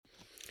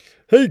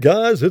Hey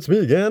guys, it's me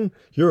again,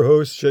 your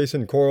host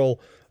Jason Coral,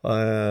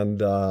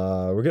 and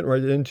we're getting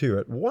right into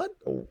it.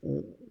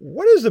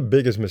 What is the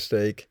biggest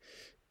mistake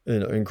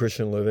in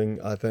Christian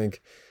living? I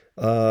think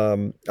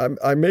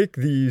I make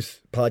these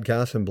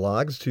podcasts and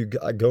blogs to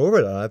go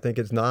over that. I think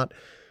it's not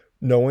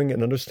knowing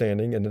and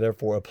understanding, and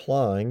therefore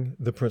applying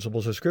the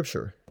principles of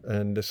Scripture.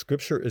 And the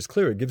Scripture is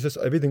clear; it gives us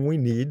everything we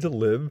need to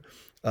live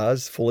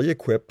as fully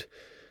equipped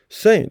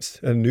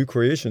saints and new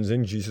creations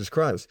in Jesus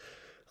Christ.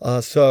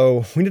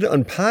 So we need to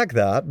unpack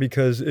that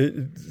because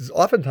it's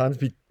oftentimes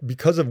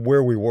because of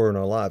where we were in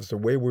our lives, the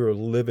way we were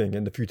living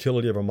and the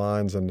futility of our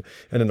minds and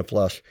in the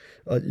flesh,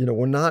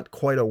 we're not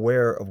quite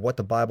aware of what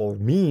the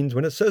Bible means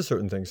when it says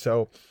certain things.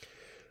 So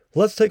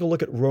let's take a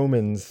look at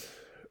Romans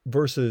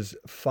verses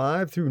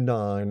 5 through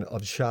 9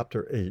 of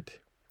chapter 8,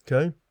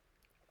 okay?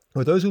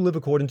 For those who live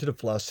according to the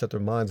flesh set their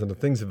minds on the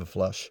things of the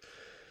flesh,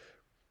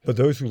 but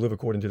those who live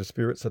according to the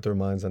Spirit set their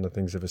minds on the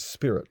things of the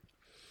Spirit.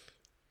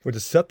 For to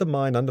set the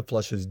mind on the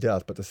flesh is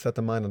death, but to set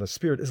the mind on the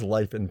Spirit is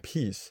life and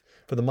peace.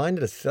 For the mind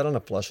that is set on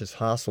the flesh is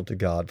hostile to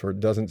God, for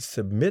it doesn't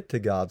submit to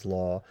God's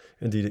law.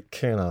 Indeed, it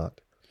cannot.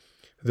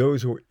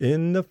 Those who are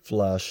in the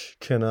flesh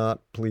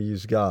cannot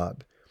please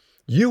God.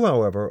 You,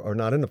 however, are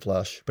not in the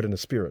flesh, but in the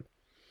Spirit,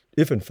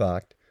 if in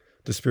fact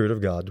the Spirit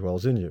of God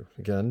dwells in you.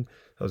 Again,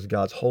 that was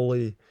God's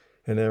holy,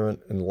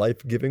 inerrant, and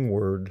life-giving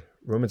word,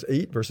 Romans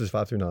 8, verses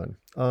 5 through 9.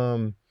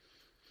 All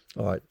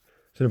right.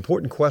 It's an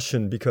important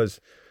question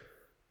because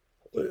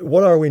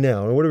what are we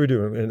now and what are we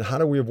doing and how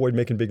do we avoid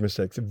making big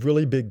mistakes? A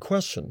really big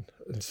question.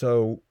 And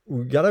so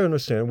we got to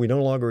understand we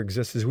no longer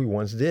exist as we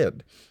once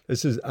did.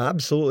 This is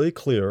absolutely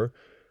clear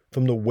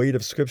from the weight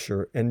of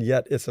Scripture, and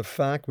yet it's a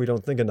fact we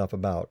don't think enough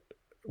about.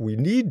 We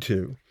need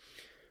to.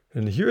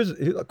 And here's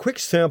a quick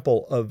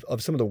sample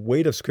of some of the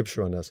weight of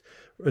Scripture on this.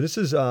 This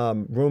is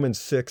Romans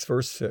 6,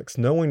 verse 6.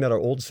 Knowing that our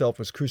old self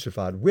was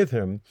crucified with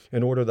him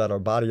in order that our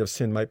body of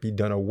sin might be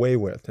done away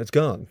with. It's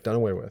gone, done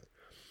away with.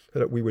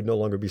 That we would no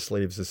longer be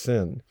slaves to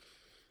sin.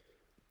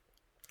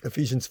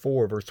 Ephesians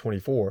 4, verse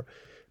 24,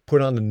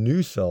 put on the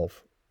new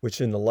self,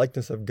 which in the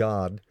likeness of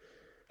God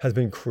has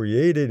been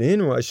created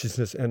in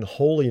righteousness and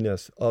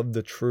holiness of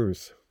the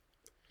truth.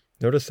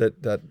 Notice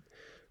that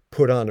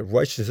put on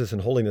righteousness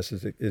and holiness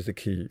is the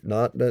key.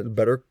 Not a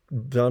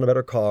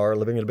better car,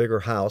 living in a bigger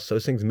house.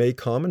 Those things may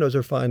come, and those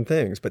are fine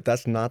things, but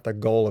that's not the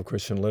goal of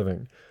Christian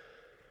living.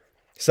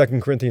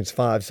 2 Corinthians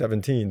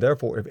 5:17,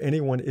 therefore, if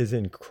anyone is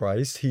in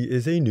Christ, he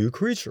is a new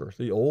creature.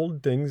 The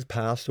old things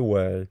passed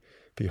away.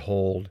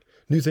 Behold,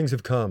 new things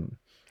have come.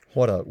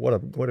 What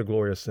a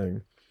glorious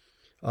thing.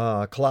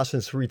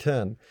 Colossians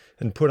 3:10,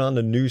 and put on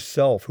the new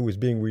self who is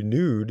being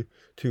renewed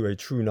to a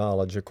true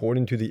knowledge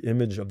according to the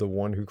image of the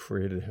one who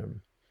created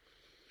him.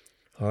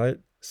 All right.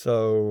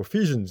 So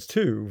Ephesians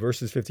 2,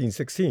 verses 15,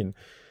 16.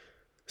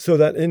 So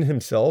that in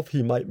himself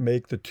he might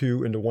make the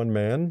two into one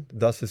man,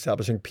 thus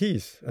establishing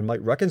peace, and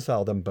might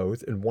reconcile them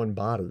both in one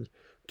body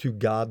to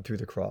God through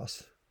the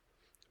cross,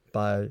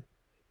 by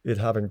it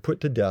having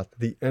put to death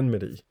the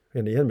enmity.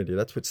 And the enmity,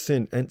 that's what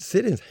sin, and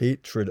sin is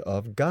hatred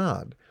of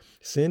God.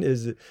 Sin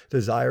is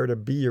desire to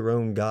be your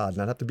own God,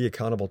 not have to be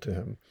accountable to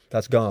him.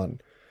 That's gone.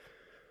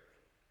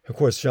 Of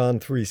course, John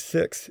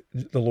 3:6,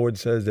 the Lord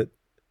says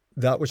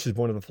that which is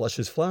born of the flesh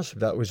is flesh,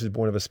 that which is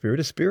born of a spirit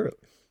is spirit.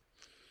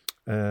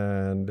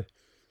 And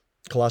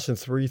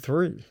Colossians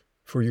 3:3,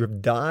 for you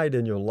have died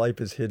and your life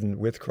is hidden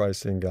with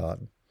Christ in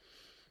God.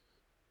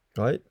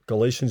 Right?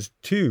 Galatians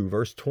 2,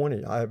 verse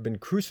 20, I have been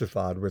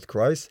crucified with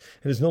Christ.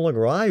 It is no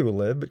longer I who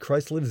live, but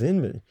Christ lives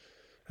in me.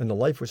 And the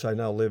life which I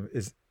now live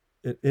is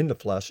in the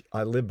flesh,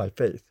 I live by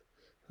faith.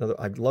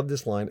 I love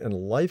this line, and the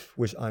life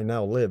which I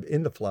now live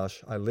in the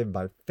flesh, I live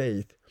by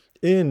faith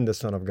in the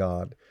Son of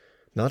God.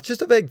 Not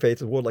just a vague faith,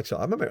 the world likes to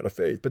say, I'm a man of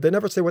faith, but they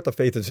never say what the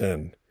faith is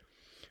in.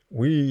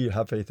 We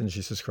have faith in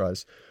Jesus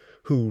Christ,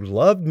 who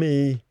loved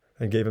me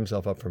and gave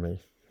himself up for me.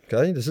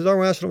 Okay? This is our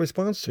rational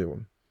response to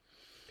him.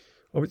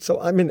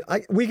 So,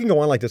 we can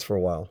go on like this for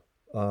a while.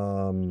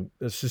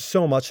 There's just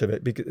so much of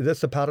it, because that's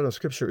the pattern of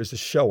Scripture, is to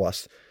show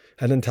us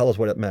and then tell us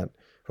what it meant,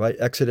 right?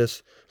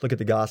 Exodus, look at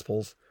the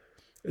Gospels.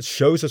 It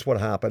shows us what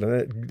happened,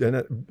 and then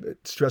it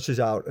stretches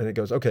out, and it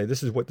goes, okay,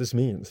 this is what this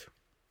means.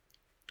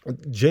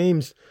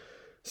 James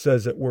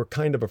says that we're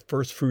kind of a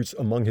first fruits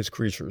among his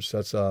creatures.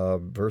 That's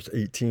verse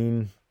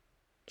 18,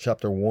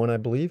 chapter 1, I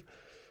believe.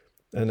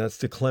 And that's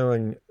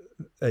declaring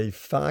a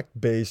fact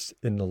based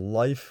in the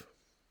life,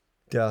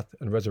 death,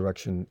 and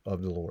resurrection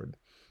of the Lord.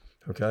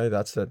 Okay,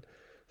 that's that.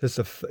 This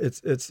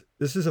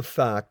is a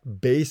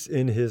fact based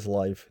in his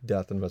life,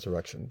 death, and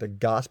resurrection. The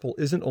gospel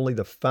isn't only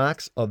the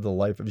facts of the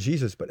life of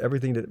Jesus, but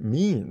everything that it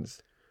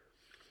means.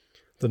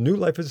 The new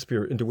life of the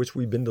Spirit into which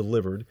we've been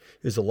delivered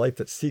is a life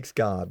that seeks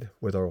God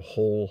with our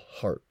whole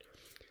heart.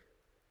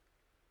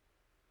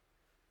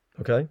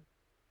 Okay?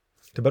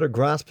 To better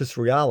grasp this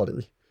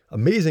reality,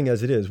 amazing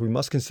as it is, we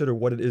must consider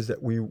what it is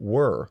that we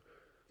were.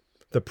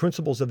 The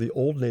principles of the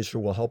old nature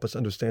will help us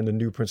understand the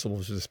new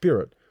principles of the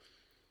Spirit.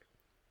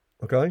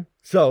 Okay?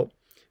 So,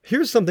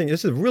 here's something,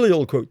 this is a really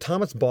old quote.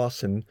 Thomas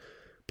Boston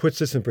puts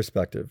this in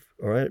perspective,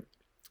 all right?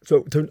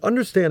 So to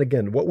understand,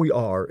 again, what we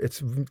are,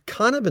 it's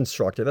kind of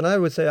instructive, and I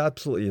would say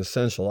absolutely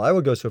essential. I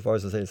would go so far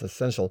as to say it's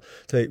essential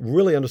to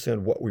really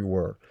understand what we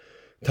were.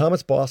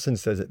 Thomas Boston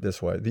says it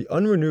this way: the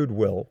unrenewed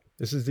will,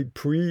 this is the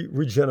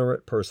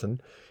pre-regenerate person,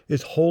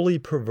 is wholly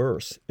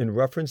perverse in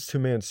reference to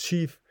man's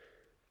chief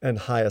and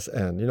highest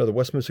end. You know, the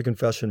Westminster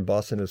Confession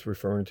Boston is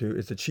referring to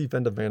is the chief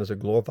end of man is to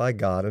glorify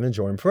God and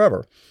enjoy him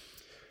forever.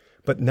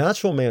 But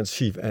natural man's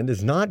chief end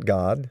is not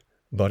God,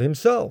 but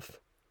himself.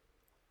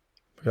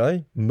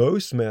 Okay?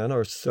 Most men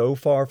are so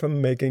far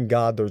from making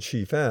God their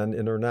chief end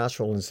in their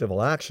natural and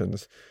civil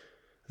actions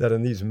that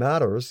in these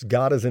matters,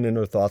 God isn't in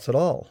their thoughts at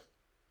all.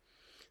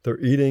 Their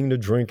eating, their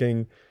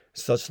drinking,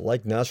 such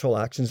like natural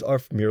actions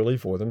are merely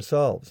for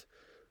themselves,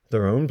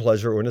 their own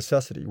pleasure or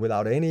necessity,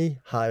 without any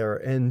higher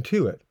end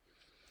to it.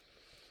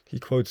 He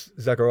quotes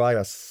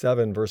Zechariah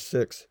 7, verse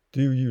 6,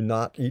 "Do you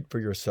not eat for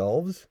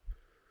yourselves?"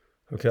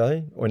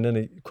 Okay? And then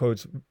he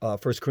quotes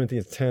 1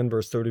 Corinthians 10,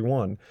 verse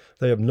 31.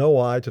 "They have no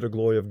eye to the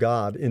glory of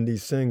God in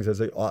these things as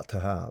they ought to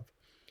have."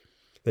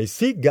 They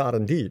seek God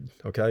indeed,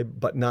 okay,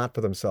 but not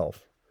for themselves.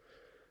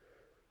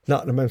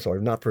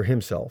 Not for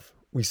himself.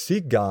 We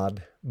seek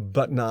God,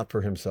 but not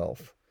for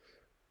himself.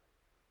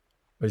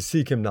 They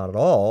seek him not at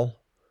all,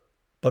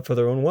 but for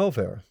their own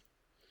welfare.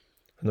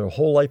 And their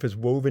whole life is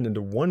woven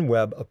into one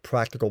web of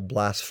practical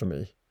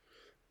blasphemy.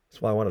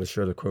 That's why I wanted to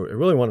share the quote. I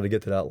really wanted to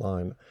get to that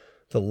line.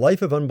 The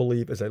life of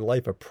unbelief is a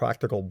life of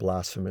practical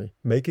blasphemy,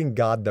 making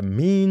God the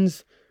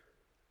means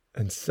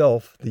and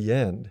self the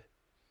end.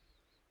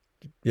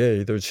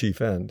 Yea, their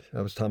chief end.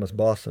 That was Thomas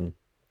Boston.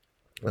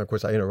 And of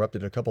course, I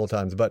interrupted a couple of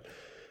times, but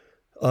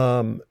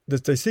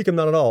they seek him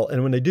not at all.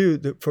 And when they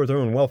do, for their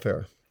own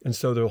welfare. And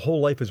so their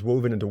whole life is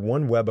woven into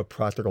one web of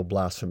practical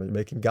blasphemy,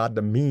 making God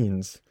the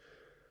means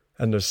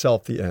and their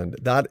self the end.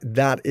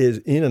 That is,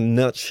 in a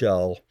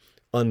nutshell,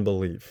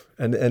 unbelief.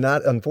 And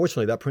that,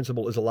 unfortunately, that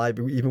principle is alive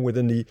even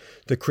within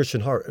the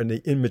Christian heart and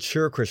the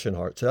immature Christian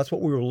heart. So that's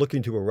what we were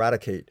looking to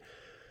eradicate.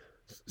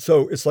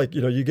 So it's like,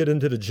 you get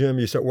into the gym,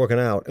 you start working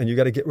out, and you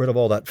got to get rid of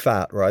all that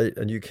fat, right?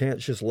 And you can't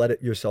just let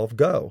it yourself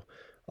go.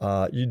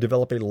 You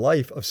develop a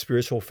life of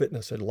spiritual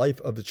fitness, a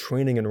life of the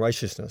training in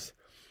righteousness,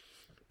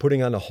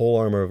 putting on the whole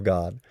armor of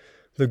God.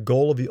 The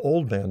goal of the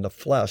old man, the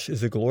flesh,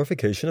 is the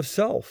glorification of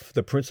self.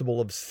 The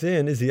principle of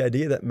sin is the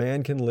idea that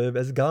man can live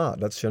as God.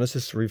 That's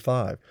Genesis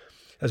 3:5.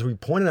 As we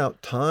pointed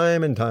out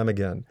time and time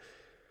again,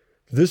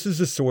 this is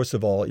the source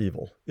of all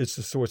evil. It's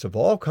the source of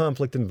all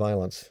conflict and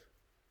violence.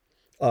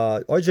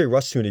 R.J.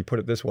 Rushdoony put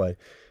it this way.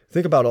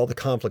 Think about all the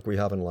conflict we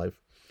have in life.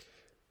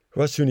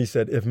 Rushdoony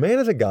said, if man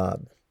is a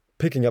God,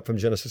 picking up from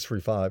Genesis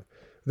 3:5,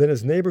 then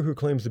his neighbor who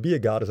claims to be a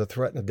God is a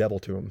threat and a devil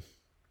to him,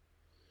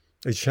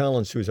 a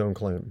challenge to his own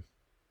claim.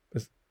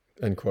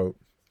 End quote.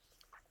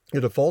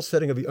 The default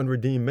setting of the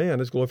unredeemed man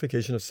is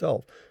glorification of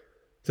self.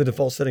 The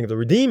default setting of the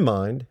redeemed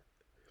mind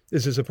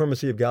is the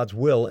supremacy of God's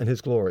will and his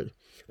glory.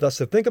 Thus,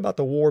 to think about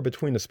the war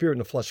between the spirit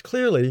and the flesh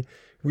clearly,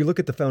 we look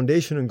at the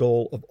foundation and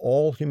goal of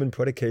all human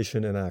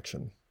predication and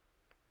action.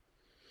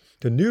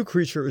 The new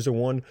creature is the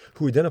one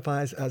who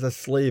identifies as a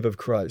slave of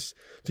Christ.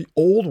 The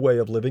old way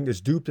of living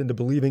is duped into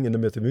believing in the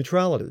myth of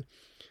neutrality.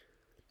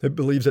 It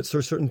believes that there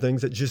are certain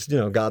things that just,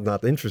 God's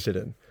not interested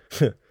in.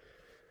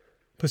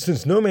 But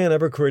since no man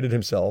ever created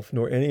himself,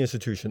 nor any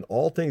institution,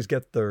 all things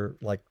get their,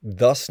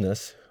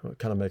 thusness,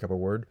 kind of make up a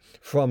word,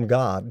 from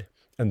God,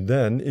 and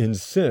then, in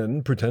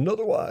sin, pretend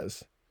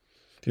otherwise.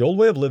 The old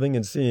way of living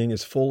and seeing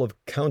is full of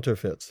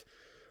counterfeits.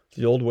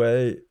 The old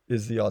way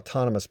is the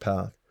autonomous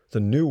path.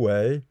 The new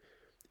way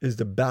is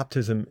the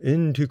baptism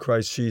into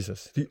Christ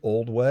Jesus. The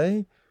old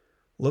way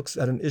looks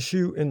at an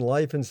issue in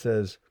life and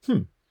says,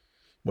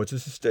 what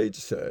does the state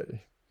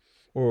say?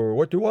 Or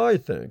what do I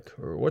think?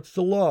 Or what's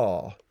the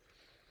law?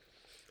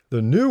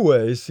 The new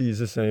way sees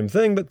the same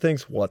thing, but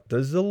thinks, what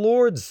does the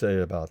Lord say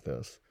about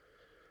this?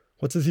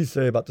 What does he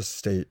say about the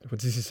state? What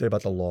does he say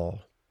about the law?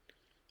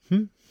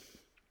 The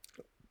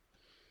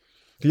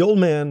old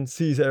man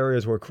sees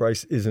areas where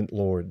Christ isn't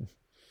Lord.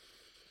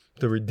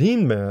 The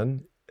redeemed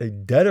man, a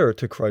debtor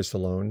to Christ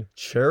alone,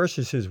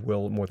 cherishes his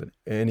will more than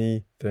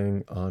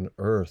anything on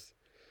earth.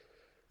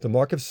 The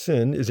mark of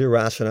sin is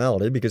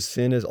irrationality because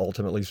sin is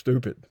ultimately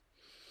stupid.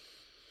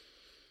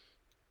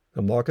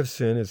 The mark of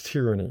sin is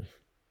tyranny,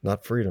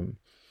 not freedom.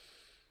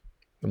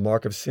 The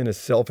mark of sin is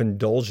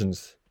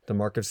self-indulgence. The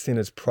mark of sin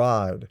is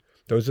pride.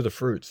 Those are the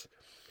fruits.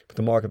 But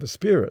the mark of the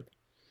Spirit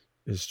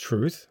is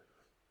truth,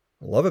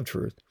 love of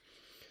truth,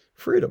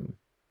 freedom.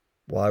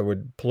 Why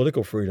would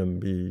political freedom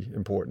be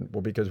important?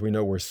 Well, because we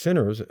know we're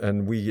sinners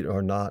and we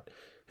are not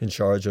in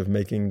charge of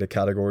making the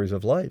categories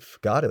of life.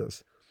 God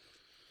is.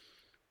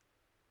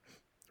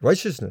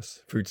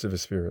 Righteousness, fruits of the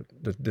Spirit,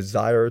 the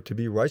desire to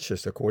be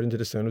righteous according to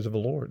the standards of the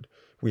Lord.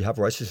 We have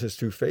righteousness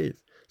through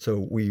faith.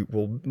 So we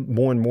will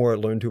more and more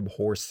learn to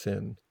abhor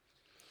sin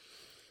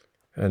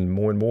and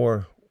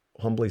more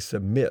humbly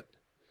submit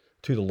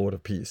to the Lord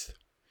of peace.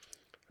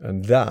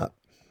 And that,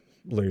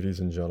 ladies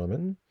and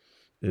gentlemen,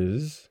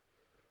 is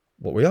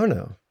what we are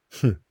now.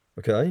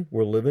 Okay?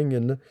 We're living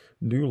in the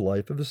new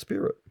life of the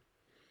Spirit.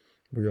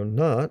 We are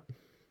not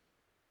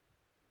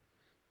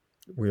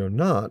We are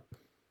not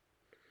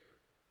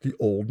the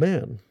old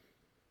man.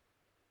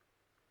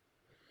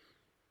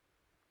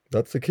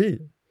 That's the key.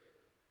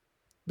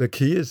 The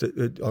key is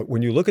that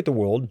when you look at the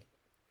world,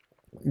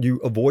 you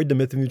avoid the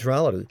myth of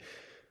neutrality.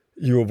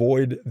 You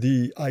avoid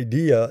the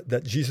idea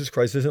that Jesus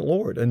Christ isn't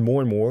Lord. And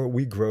more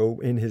we grow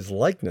in his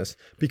likeness.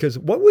 Because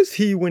what was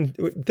he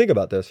think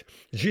about this.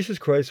 Jesus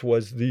Christ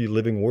was the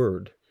living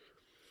word.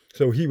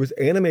 So he was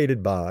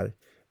animated by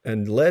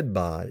and led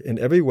by, in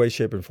every way,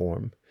 shape, and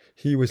form,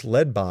 he was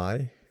led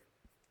by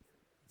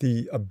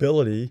the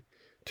ability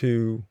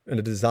to, and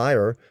a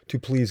desire to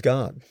please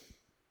God.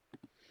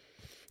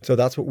 So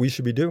that's what we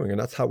should be doing. And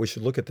that's how we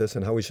should look at this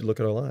and how we should look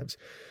at our lives.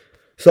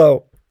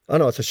 So I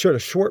know it's a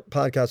short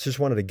podcast. Just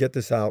wanted to get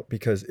this out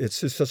because it's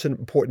just such an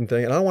important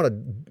thing. And I don't want to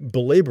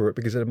belabor it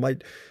because it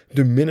might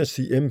diminish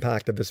the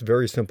impact of this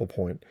very simple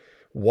point.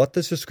 What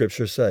does the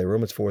scripture say?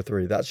 Romans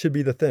 4:3. That should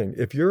be the thing.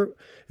 If you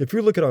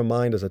look at our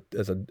mind as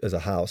a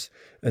house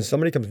and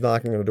somebody comes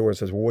knocking on the door and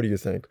says, well, what do you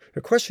think?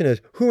 The question is,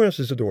 who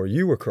answers the door,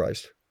 you or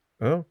Christ?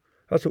 Well,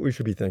 that's what we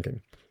should be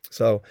thinking.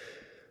 So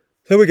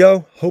there we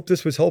go. Hope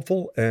this was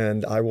helpful,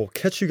 and I will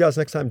catch you guys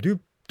next time. Do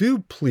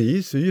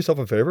please do yourself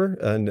a favor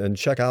and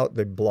check out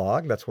the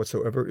blog. That's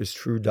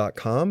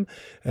whatsoeveриstrue.com.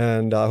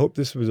 And I hope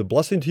this was a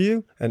blessing to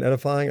you and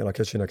edifying, and I'll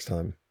catch you next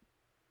time.